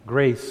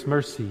Grace,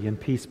 mercy, and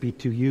peace be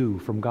to you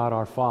from God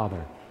our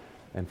Father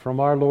and from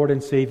our Lord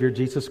and Savior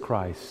Jesus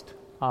Christ.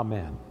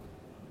 Amen.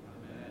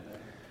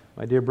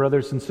 My dear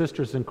brothers and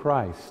sisters in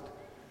Christ,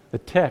 the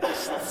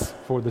texts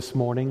for this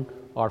morning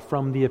are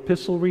from the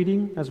epistle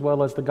reading as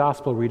well as the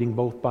gospel reading,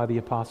 both by the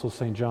Apostle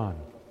St. John.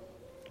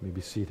 You may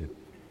be seated.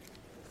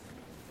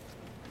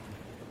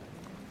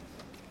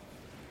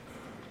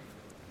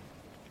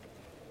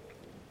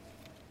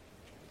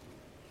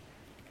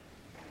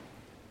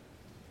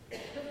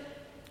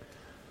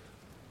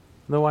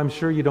 Though I'm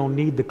sure you don't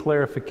need the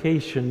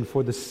clarification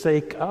for the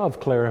sake of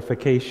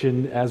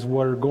clarification as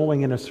we're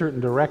going in a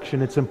certain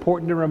direction, it's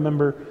important to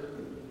remember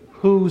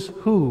who's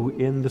who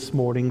in this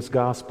morning's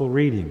gospel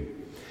reading.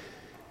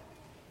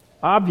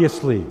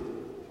 Obviously,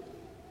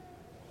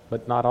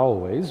 but not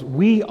always,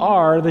 we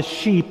are the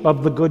sheep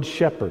of the Good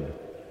Shepherd.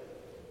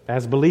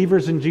 As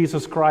believers in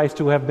Jesus Christ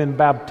who have been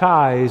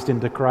baptized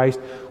into Christ,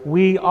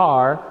 we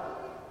are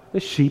the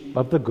sheep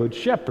of the Good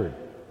Shepherd.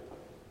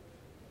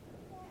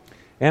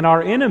 And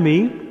our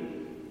enemy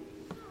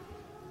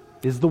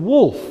is the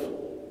wolf,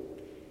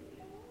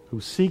 who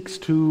seeks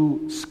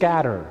to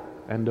scatter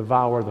and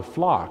devour the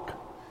flock.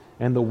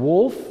 And the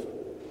wolf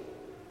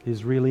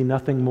is really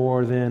nothing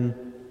more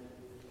than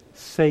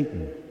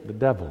Satan, the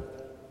devil.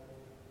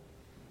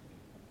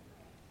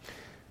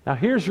 Now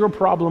here's your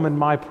problem and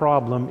my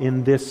problem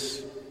in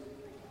this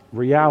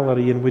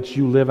reality in which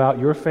you live out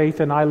your faith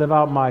and I live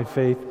out my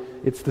faith.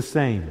 It's the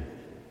same.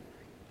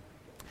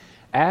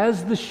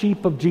 As the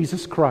sheep of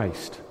Jesus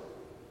Christ,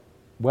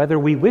 whether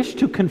we wish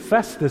to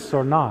confess this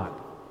or not,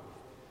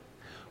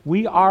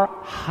 we are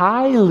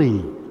highly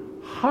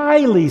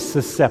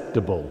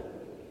susceptible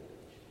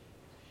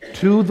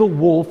to the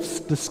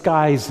wolf's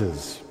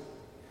disguises.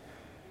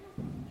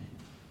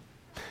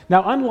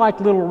 Now,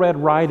 unlike Little Red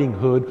Riding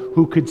Hood,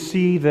 who could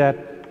see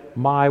that,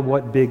 my,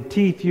 what big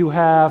teeth you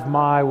have,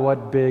 my,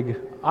 what big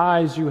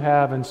eyes you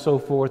have, and so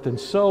forth and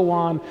so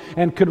on,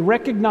 and could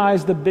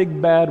recognize the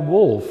big bad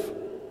wolf,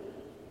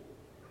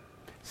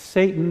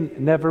 Satan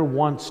never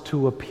wants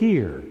to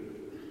appear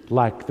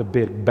like the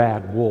big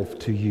bad wolf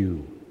to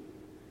you.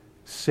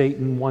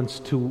 Satan wants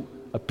to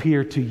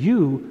appear to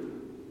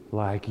you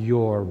like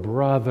your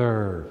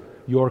brother,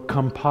 your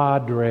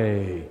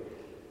compadre,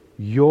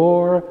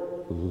 your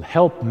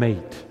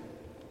helpmate.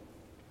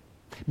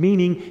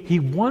 Meaning he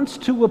wants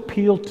to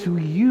appeal to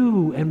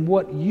you and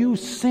what you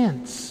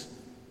sense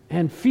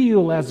and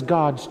feel as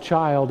God's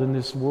child in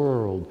this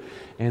world,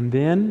 and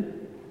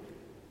then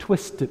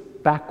twist it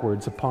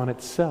backwards upon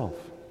itself.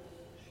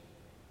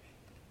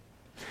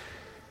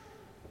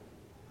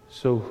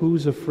 So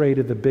who's afraid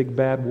of the big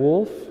bad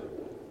wolf?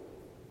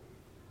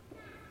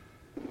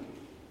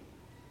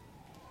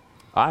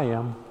 I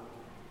am.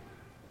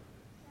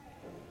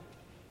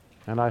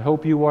 And I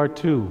hope you are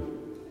too.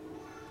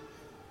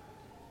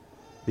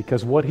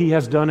 Because what he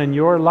has done in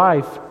your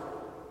life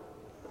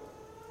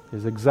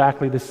is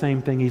exactly the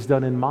same thing he's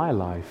done in my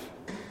life.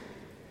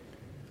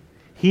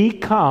 He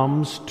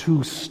comes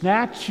to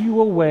snatch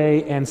you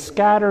away and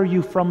scatter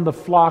you from the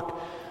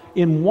flock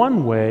in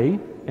one way,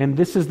 and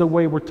this is the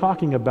way we're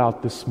talking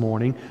about this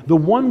morning. The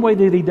one way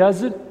that he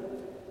does it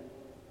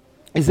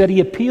is that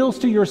he appeals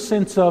to your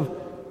sense of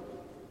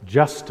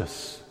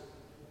justice,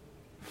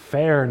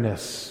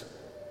 fairness,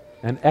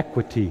 and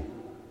equity.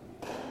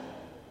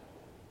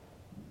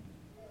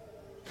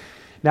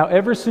 Now,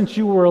 ever since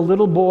you were a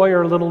little boy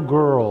or a little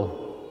girl,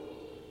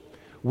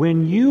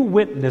 when you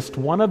witnessed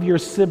one of your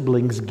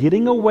siblings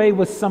getting away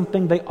with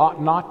something they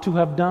ought not to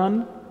have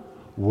done,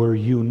 were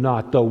you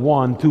not the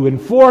one to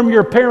inform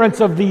your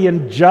parents of the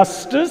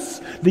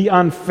injustice, the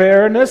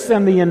unfairness,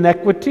 and the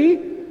inequity?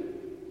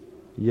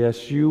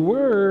 Yes, you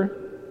were.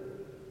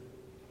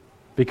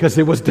 Because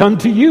it was done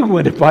to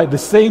you by the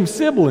same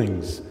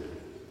siblings.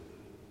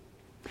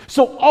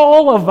 So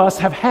all of us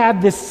have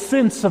had this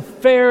sense of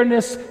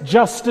fairness,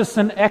 justice,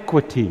 and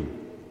equity.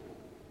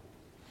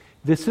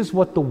 This is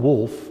what the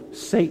wolf,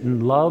 Satan,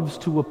 loves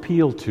to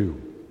appeal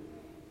to.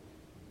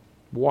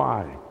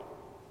 Why?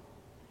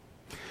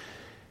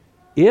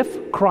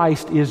 If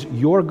Christ is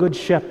your good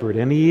shepherd,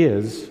 and he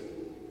is,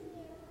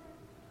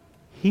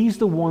 he's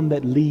the one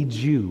that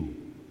leads you.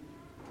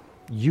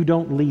 You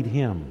don't lead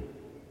him.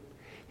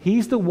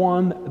 He's the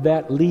one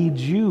that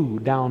leads you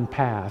down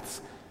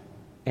paths,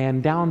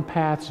 and down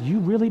paths you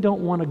really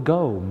don't want to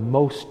go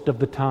most of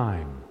the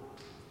time.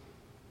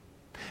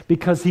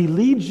 Because he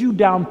leads you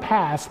down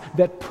paths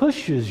that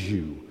pushes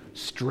you,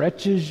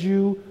 stretches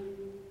you,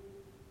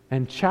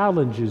 and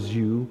challenges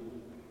you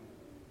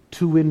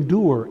to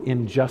endure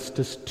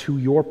injustice to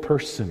your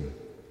person,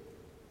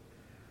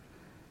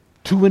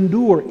 to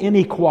endure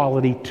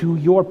inequality to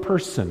your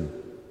person,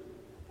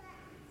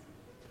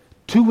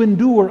 to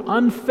endure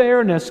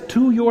unfairness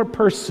to your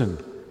person.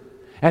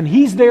 And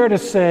he's there to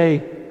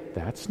say,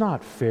 that's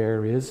not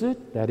fair, is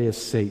it? That is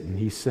Satan.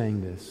 He's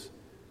saying this.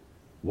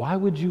 Why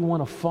would you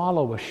want to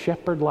follow a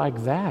shepherd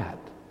like that,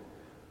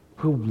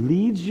 who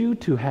leads you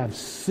to have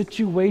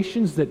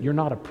situations that you're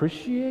not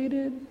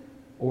appreciated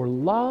or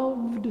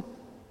loved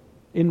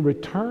in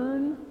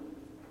return?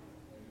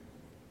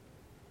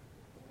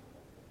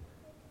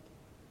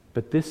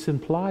 But this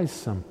implies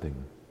something.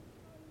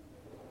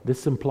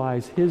 This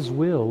implies His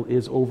will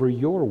is over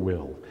your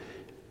will.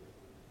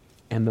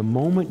 And the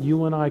moment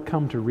you and I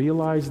come to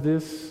realize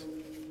this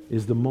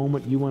is the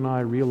moment you and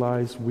I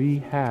realize we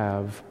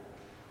have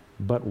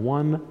but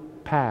one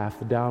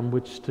path down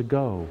which to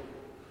go.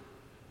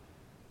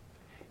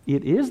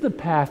 It is the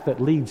path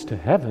that leads to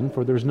heaven,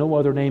 for there's no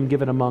other name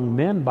given among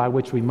men by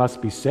which we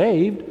must be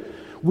saved.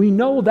 We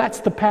know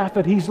that's the path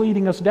that He's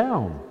leading us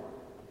down.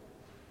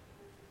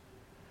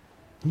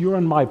 Your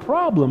and my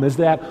problem is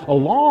that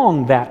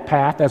along that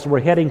path, as we're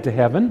heading to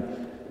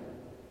heaven,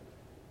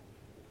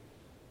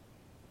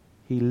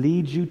 He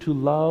leads you to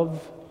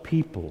love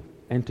people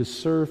and to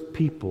serve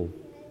people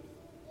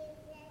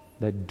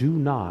that do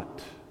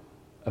not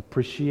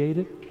appreciate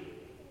it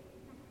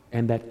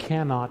and that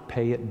cannot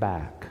pay it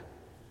back.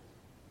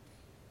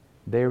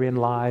 Therein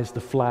lies the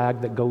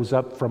flag that goes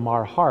up from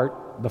our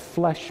heart, the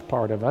flesh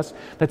part of us,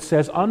 that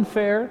says,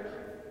 unfair,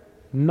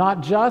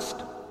 not just,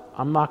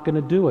 I'm not going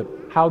to do it.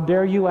 How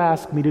dare you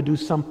ask me to do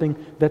something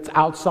that's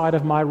outside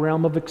of my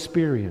realm of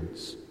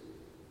experience?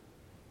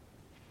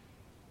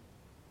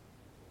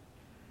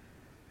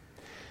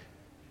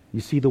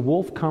 You see, the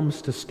wolf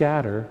comes to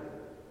scatter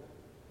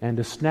and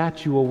to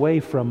snatch you away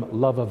from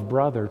love of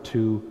brother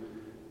to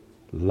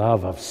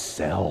love of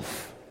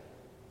self.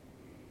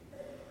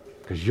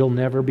 Because you'll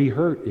never be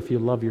hurt if you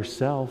love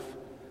yourself.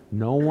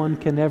 No one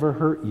can ever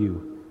hurt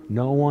you.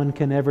 No one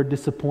can ever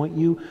disappoint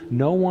you.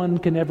 No one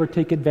can ever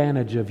take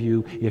advantage of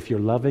you if you're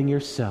loving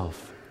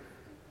yourself.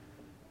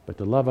 But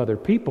to love other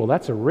people,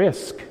 that's a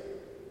risk.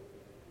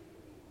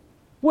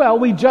 Well,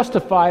 we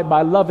justify it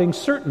by loving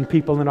certain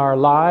people in our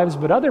lives,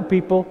 but other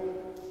people.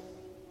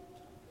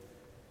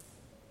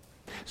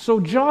 So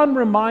John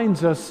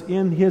reminds us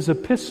in his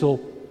epistle,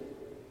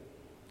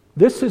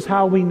 this is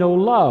how we know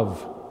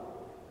love.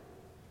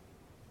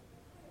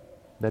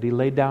 That He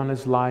laid down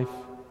His life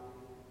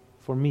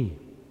for me.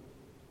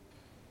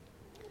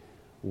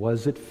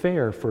 Was it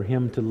fair for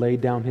Him to lay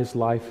down His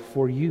life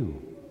for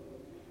you?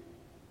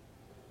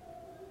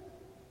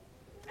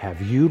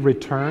 Have you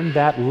returned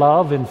that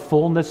love in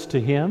fullness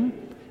to Him?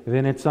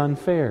 Then it's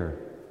unfair.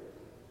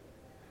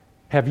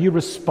 Have you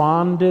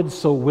responded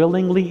so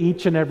willingly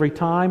each and every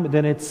time?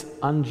 Then it's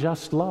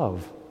unjust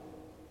love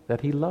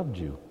that He loved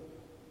you.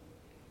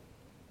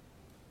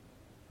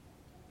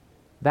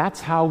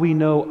 That's how we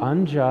know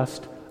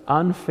unjust,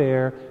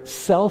 unfair,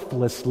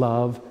 selfless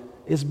love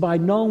is by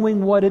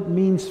knowing what it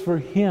means for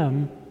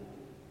Him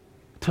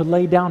to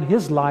lay down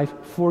His life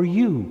for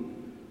you,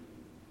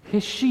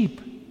 His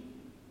sheep.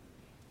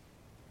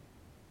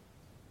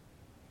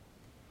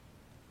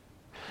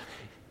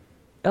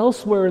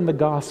 Elsewhere in the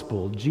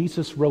gospel,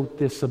 Jesus wrote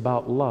this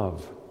about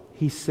love.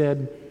 He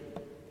said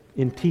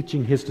in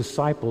teaching His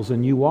disciples,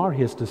 and you are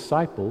His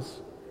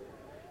disciples,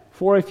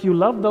 for if you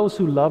love those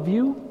who love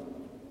you,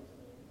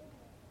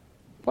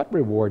 what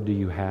reward do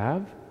you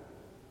have?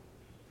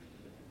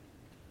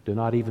 Do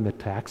not even the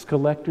tax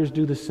collectors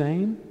do the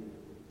same?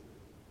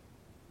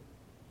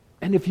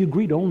 And if you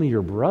greet only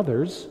your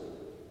brothers,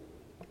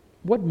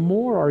 what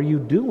more are you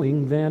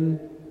doing than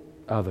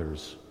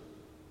others?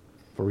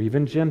 For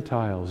even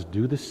Gentiles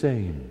do the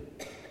same.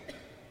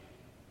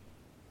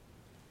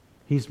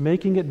 He's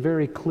making it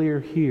very clear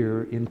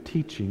here in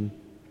teaching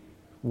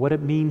what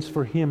it means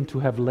for Him to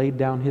have laid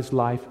down His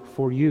life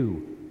for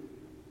you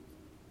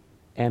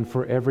and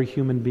for every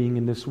human being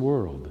in this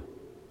world.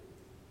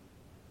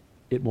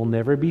 It will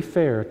never be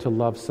fair to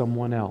love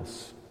someone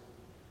else.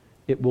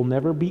 It will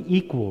never be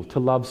equal to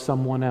love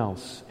someone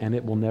else. And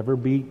it will never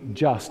be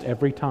just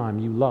every time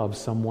you love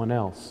someone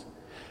else.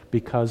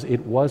 Because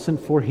it wasn't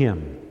for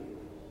Him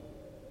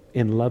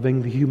in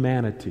loving the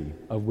humanity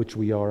of which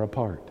we are a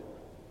part.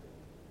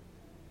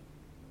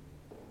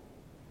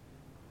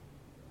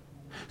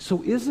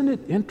 So isn't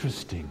it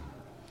interesting?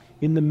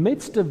 In the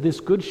midst of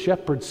this Good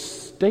Shepherd's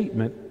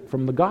statement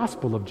from the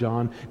Gospel of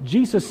John,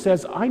 Jesus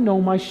says, I know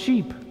my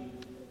sheep,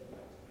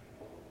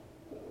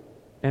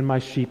 and my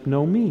sheep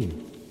know me.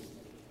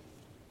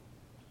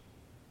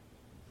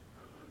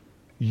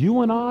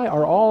 You and I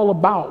are all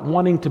about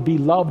wanting to be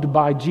loved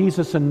by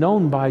Jesus and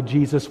known by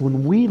Jesus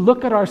when we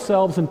look at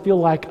ourselves and feel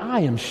like, I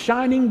am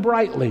shining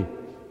brightly.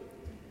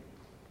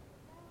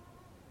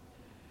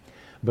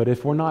 But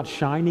if we're not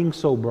shining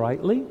so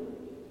brightly,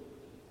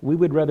 we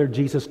would rather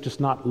Jesus just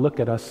not look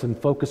at us and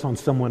focus on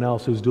someone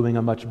else who's doing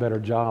a much better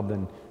job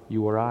than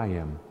you or I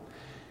am.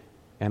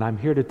 And I'm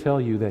here to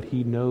tell you that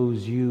He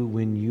knows you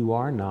when you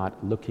are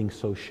not looking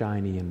so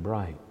shiny and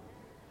bright.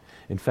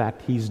 In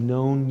fact, He's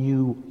known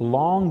you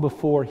long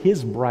before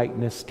His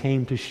brightness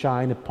came to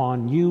shine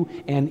upon you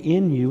and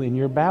in you in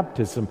your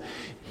baptism.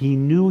 He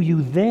knew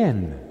you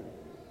then.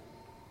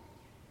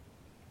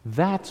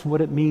 That's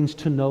what it means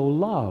to know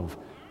love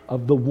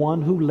of the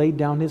one who laid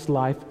down His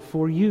life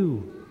for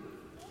you.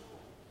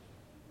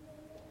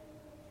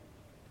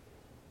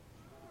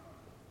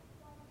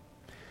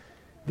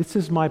 This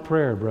is my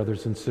prayer,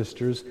 brothers and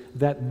sisters,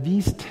 that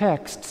these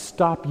texts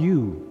stop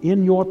you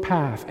in your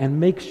path and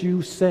makes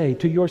you say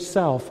to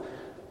yourself,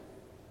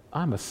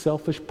 I'm a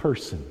selfish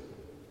person.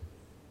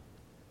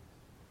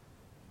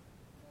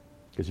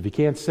 Because if you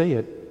can't say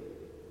it,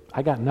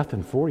 I got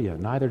nothing for you.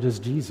 Neither does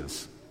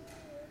Jesus.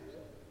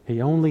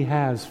 He only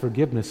has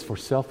forgiveness for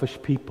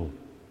selfish people.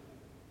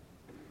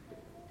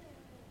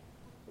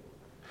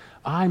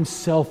 I'm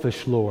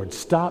selfish, Lord.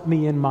 Stop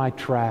me in my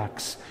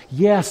tracks.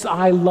 Yes,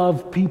 I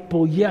love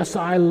people. Yes,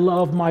 I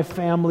love my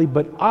family,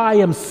 but I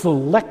am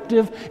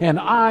selective and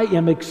I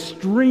am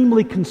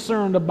extremely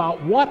concerned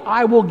about what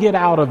I will get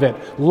out of it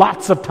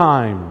lots of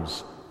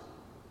times.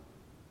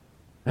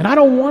 And I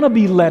don't want to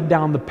be led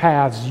down the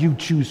paths you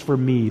choose for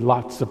me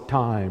lots of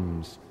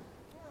times.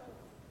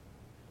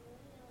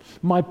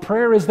 My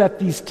prayer is that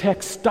these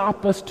texts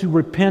stop us to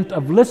repent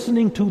of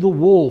listening to the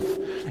wolf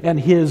and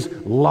his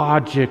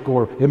logic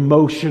or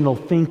emotional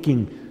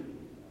thinking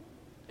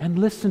and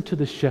listen to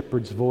the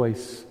shepherd's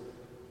voice.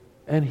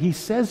 And he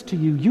says to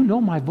you, you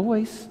know my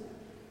voice.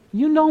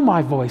 You know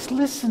my voice.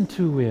 Listen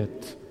to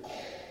it.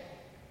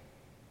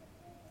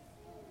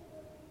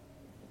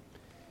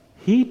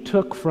 He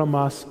took from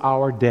us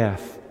our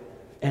death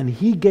and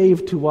he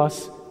gave to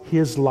us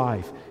his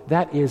life.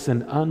 That is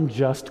an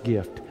unjust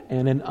gift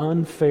and an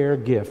unfair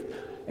gift.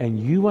 And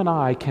you and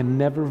I can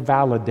never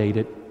validate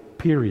it,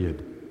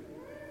 period.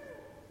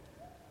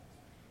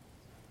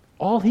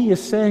 All he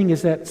is saying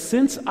is that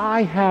since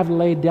I have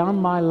laid down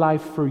my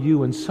life for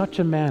you in such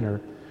a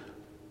manner,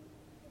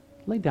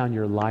 lay down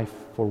your life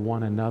for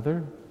one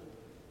another.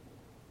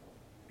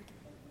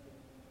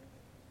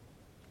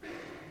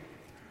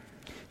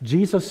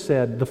 Jesus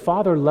said, the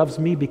Father loves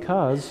me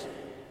because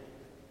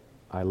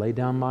I lay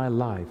down my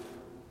life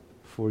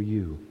for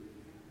you.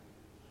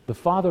 The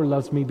Father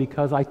loves me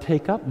because I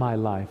take up my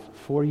life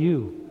for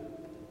you.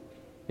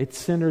 It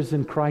centers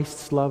in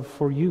Christ's love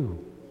for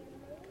you,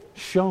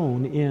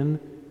 shown in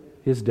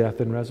his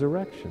death and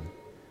resurrection.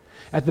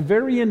 At the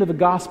very end of the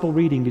gospel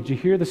reading, did you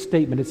hear the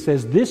statement? It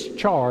says, this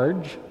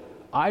charge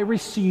I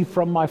receive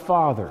from my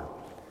Father.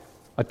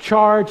 A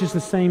charge is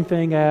the same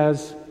thing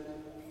as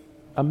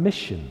a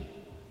mission.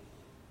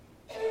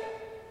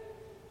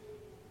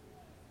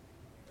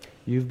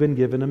 You've been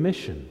given a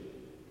mission.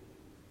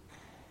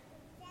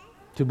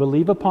 To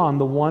believe upon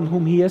the one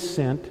whom he has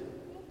sent,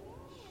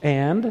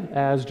 and,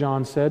 as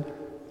John said,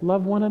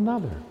 love one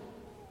another.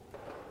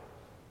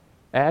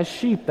 As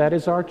sheep, that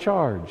is our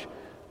charge.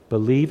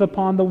 Believe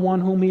upon the one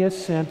whom he has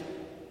sent,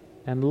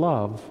 and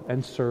love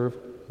and serve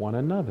one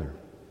another.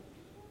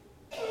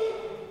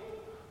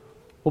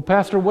 Well,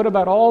 Pastor, what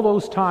about all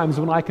those times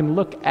when I can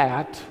look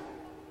at,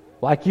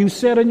 like you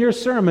said in your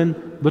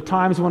sermon, the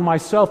times when my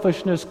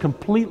selfishness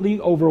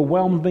completely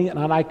overwhelmed me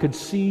and I could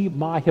see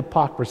my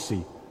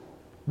hypocrisy?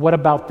 What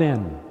about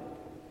then?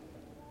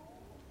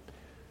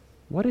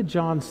 What did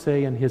John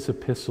say in his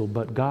epistle?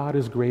 But God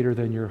is greater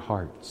than your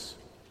hearts.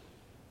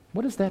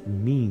 What does that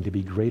mean, to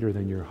be greater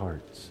than your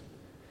hearts?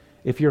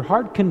 If your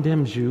heart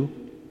condemns you,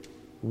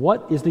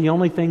 what is the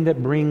only thing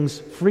that brings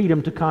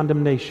freedom to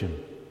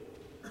condemnation?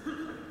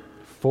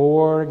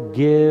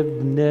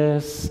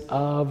 Forgiveness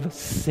of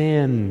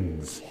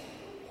sins.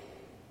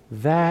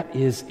 That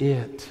is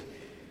it.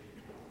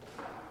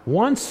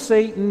 Once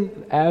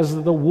Satan, as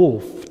the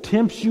wolf,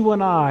 tempts you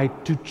and I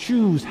to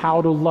choose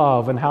how to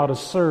love and how to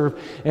serve,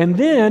 and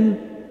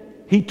then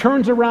he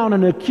turns around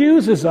and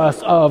accuses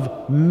us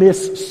of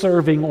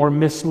misserving or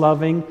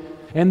misloving,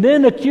 and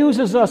then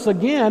accuses us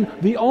again,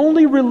 the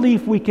only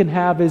relief we can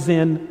have is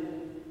in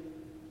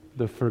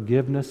the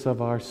forgiveness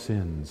of our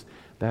sins.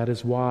 That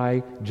is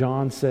why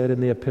John said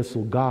in the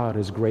epistle, God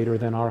is greater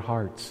than our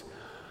hearts.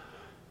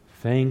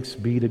 Thanks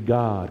be to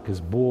God,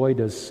 because boy,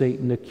 does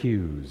Satan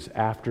accuse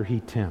after he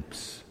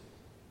tempts.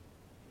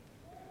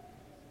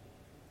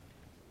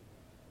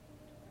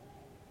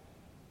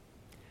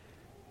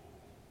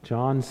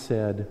 John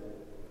said,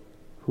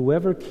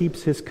 whoever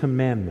keeps his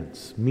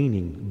commandments,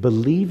 meaning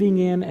believing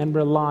in and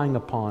relying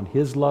upon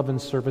his love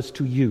and service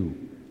to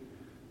you,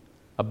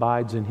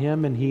 abides in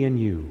him and he in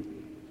you.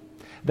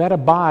 That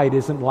abide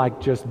isn't like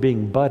just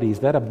being buddies.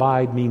 That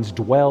abide means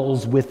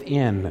dwells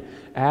within,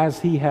 as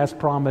he has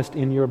promised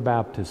in your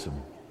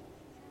baptism.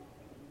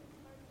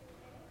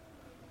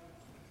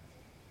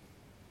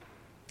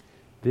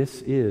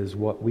 This is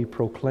what we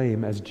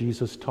proclaim as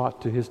Jesus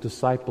taught to his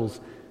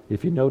disciples.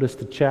 If you notice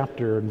the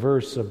chapter and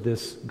verse of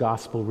this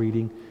gospel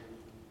reading,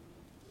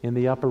 in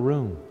the upper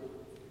room,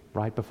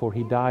 right before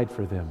he died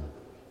for them.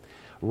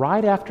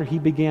 Right after he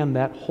began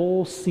that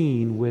whole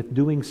scene with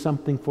doing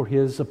something for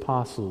his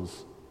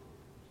apostles.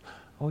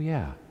 Oh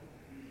yeah,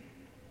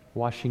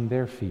 washing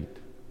their feet.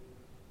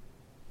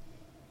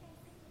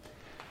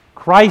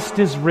 Christ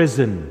is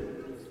risen.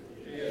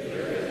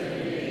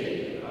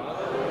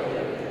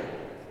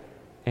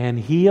 And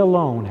he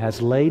alone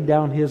has laid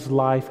down his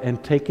life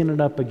and taken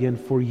it up again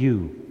for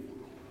you,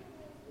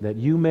 that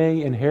you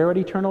may inherit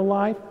eternal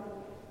life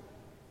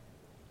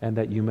and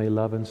that you may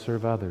love and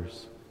serve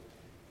others.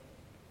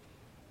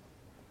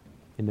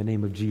 In the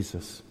name of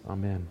Jesus,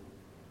 amen.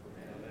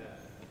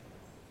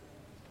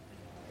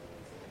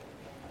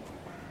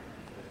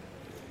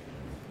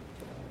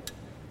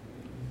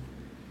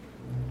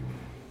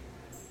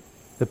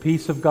 The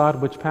peace of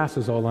God which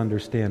passes all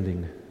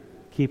understanding,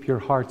 keep keep your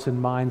hearts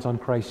and minds on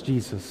Christ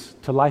Jesus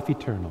to life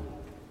eternal.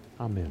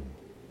 Amen.